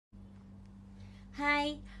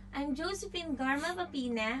Hi, I'm Josephine Garma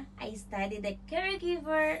Papina. I studied the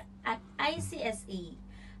Caregiver at ICSA.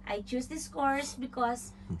 I chose this course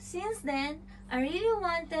because since then, I really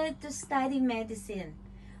wanted to study medicine.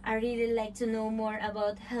 I really like to know more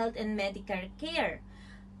about health and medical care.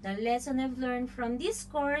 The lesson I've learned from this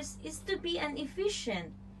course is to be an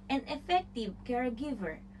efficient and effective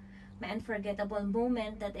caregiver. My unforgettable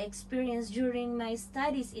moment that I experienced during my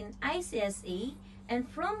studies in ICSA and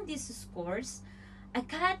from this course, I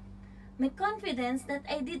got my confidence that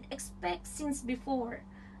I did expect since before.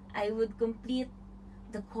 I would complete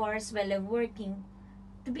the course while I'm working.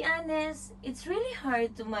 To be honest, it's really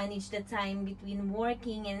hard to manage the time between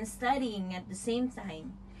working and studying at the same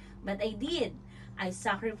time. But I did. I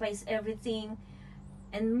sacrificed everything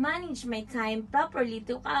and managed my time properly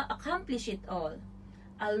to accomplish it all.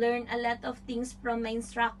 I learned a lot of things from my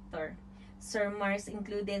instructor. Sir Mars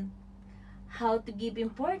included how to give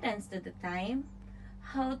importance to the time,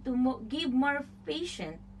 how to give more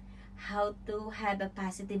patient, how to have a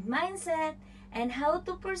positive mindset, and how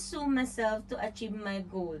to pursue myself to achieve my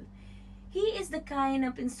goal. He is the kind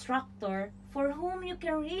of instructor for whom you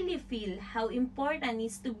can really feel how important it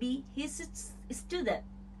is to be his student.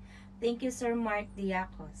 Thank you, Sir Mark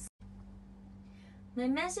Diacos. My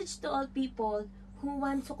message to all people who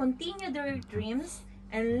want to continue their dreams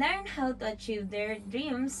and learn how to achieve their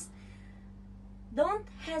dreams, don't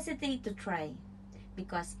hesitate to try,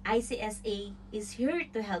 because ICSA is here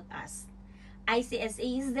to help us.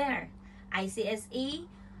 ICSA is there. ICSA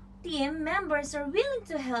team members are willing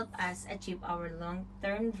to help us achieve our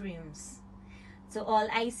long-term dreams. To all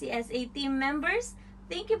ICSA team members,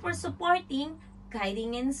 thank you for supporting,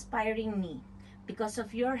 guiding, and inspiring me. Because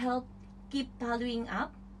of your help, keep following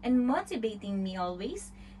up and motivating me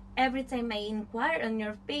always. Every time I inquire on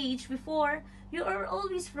your page before, you are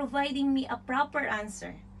always providing me a proper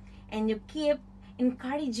answer. And you keep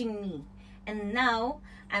encouraging me. And now,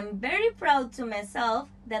 I'm very proud to myself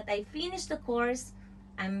that I finished the course.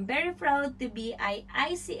 I'm very proud to be an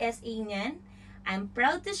ICSA nyan. I'm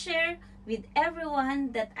proud to share with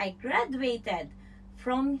everyone that I graduated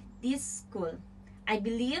from this school. I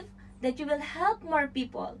believe that you will help more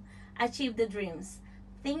people achieve the dreams.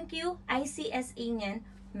 Thank you, ICSA nyan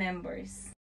members.